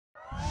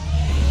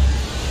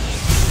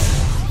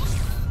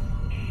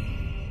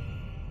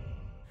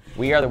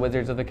We are the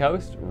Wizards of the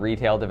Coast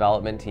Retail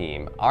Development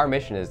Team. Our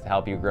mission is to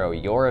help you grow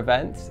your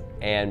events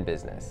and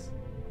business.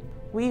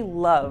 We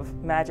love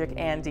Magic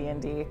and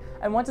D&D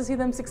and want to see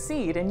them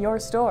succeed in your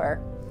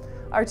store.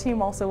 Our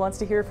team also wants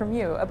to hear from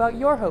you about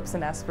your hopes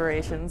and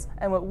aspirations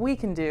and what we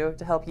can do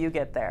to help you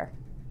get there.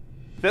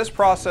 This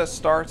process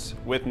starts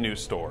with new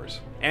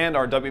stores and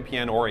our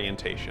WPN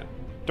orientation.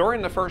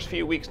 During the first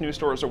few weeks new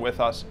stores are with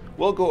us,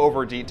 we'll go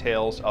over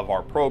details of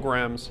our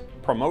programs,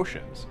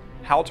 promotions,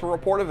 how to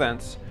report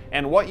events,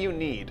 and what you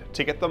need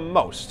to get the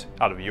most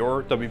out of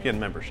your WPN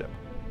membership.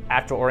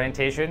 After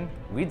orientation,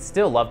 we'd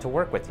still love to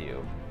work with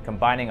you,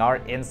 combining our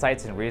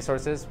insights and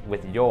resources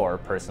with your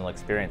personal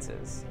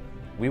experiences.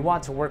 We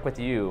want to work with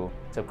you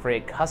to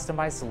create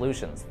customized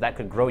solutions that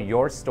could grow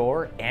your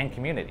store and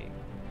community.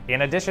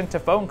 In addition to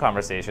phone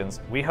conversations,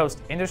 we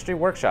host industry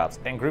workshops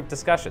and group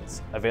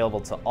discussions available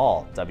to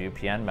all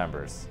WPN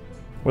members.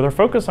 With our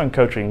focus on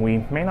coaching, we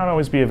may not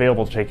always be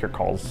available to take your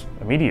calls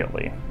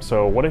immediately.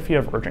 So what if you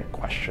have urgent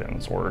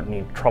questions or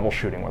need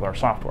troubleshooting with our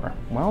software?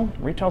 Well,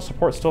 retail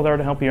support's still there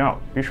to help you out.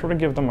 Be sure to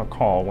give them a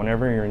call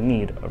whenever you're in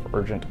need of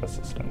urgent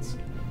assistance.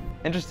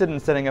 Interested in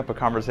setting up a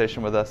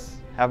conversation with us?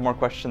 Have more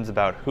questions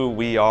about who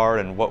we are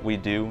and what we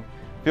do?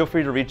 Feel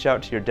free to reach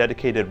out to your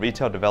dedicated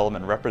retail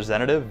development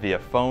representative via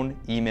phone,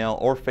 email,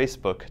 or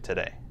Facebook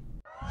today.